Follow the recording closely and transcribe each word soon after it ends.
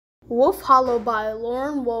Wolf Hollow by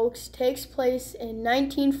Lauren Wilkes takes place in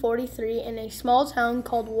 1943 in a small town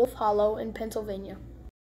called Wolf Hollow in Pennsylvania.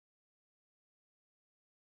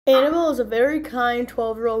 Annabelle is a very kind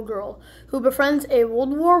 12-year-old girl who befriends a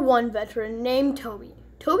World War I veteran named Toby.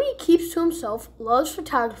 Toby keeps to himself, loves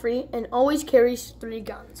photography, and always carries 3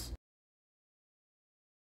 guns.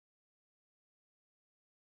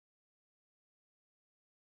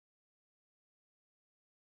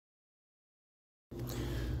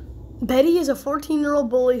 Betty is a 14-year-old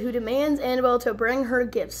bully who demands Annabelle to bring her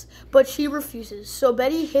gifts, but she refuses, so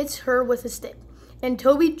Betty hits her with a stick, and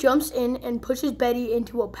Toby jumps in and pushes Betty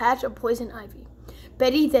into a patch of poison ivy.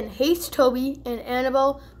 Betty then hates Toby, and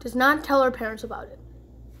Annabelle does not tell her parents about it.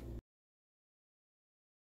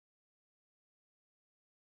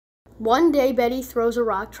 One day, Betty throws a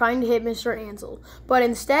rock trying to hit Mr. Ansel, but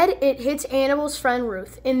instead it hits Annabelle's friend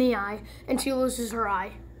Ruth in the eye, and she loses her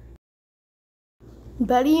eye.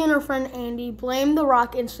 Betty and her friend Andy blame the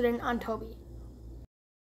rock incident on Toby.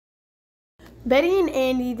 Betty and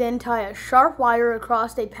Andy then tie a sharp wire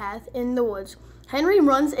across a path in the woods. Henry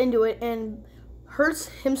runs into it and hurts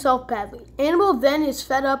himself badly. Annabelle then is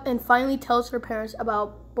fed up and finally tells her parents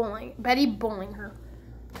about Betty bullying her.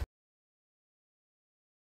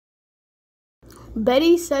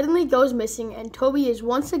 Betty suddenly goes missing and Toby is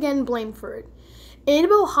once again blamed for it.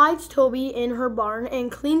 Annabelle hides Toby in her barn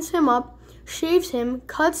and cleans him up, shaves him,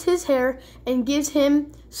 cuts his hair, and gives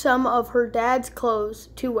him some of her dad's clothes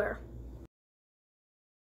to wear.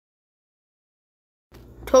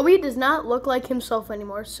 Toby does not look like himself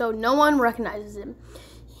anymore, so no one recognizes him.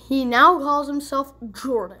 He now calls himself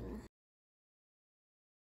Jordan.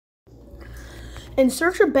 In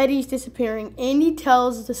search of Betty's disappearing, Andy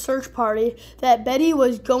tells the search party that Betty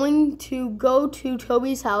was going to go to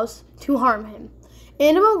Toby's house to harm him.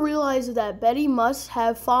 Annabelle realizes that Betty must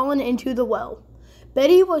have fallen into the well.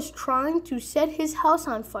 Betty was trying to set his house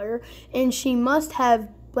on fire, and she must have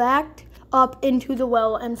backed up into the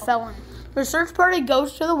well and fell in. The search party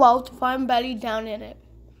goes to the well to find Betty down in it.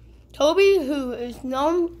 Toby, who is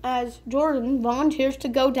known as Jordan, volunteers to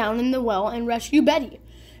go down in the well and rescue Betty.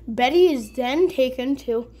 Betty is then taken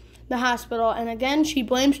to the hospital, and again she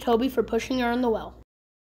blames Toby for pushing her in the well.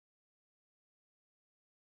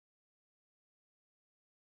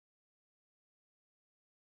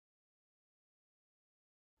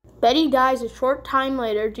 Betty dies a short time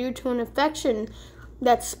later due to an infection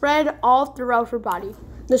that spread all throughout her body.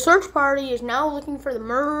 The search party is now looking for the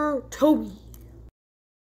murderer, Toby.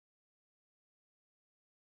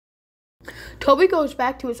 Toby goes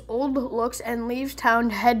back to his old looks and leaves town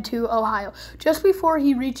to head to Ohio. Just before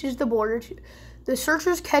he reaches the border, the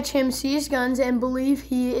searchers catch him, seize guns, and believe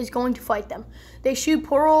he is going to fight them. They shoot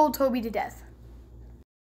poor old Toby to death.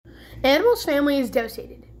 Annabelle's family is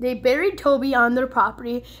devastated. They buried Toby on their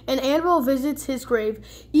property, and Annabelle visits his grave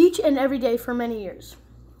each and every day for many years.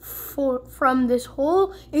 From this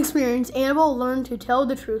whole experience, Annabelle learned to tell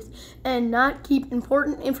the truth and not keep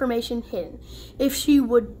important information hidden. If she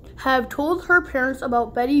would have told her parents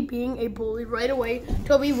about Betty being a bully right away,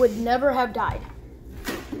 Toby would never have died.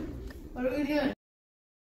 What are we doing?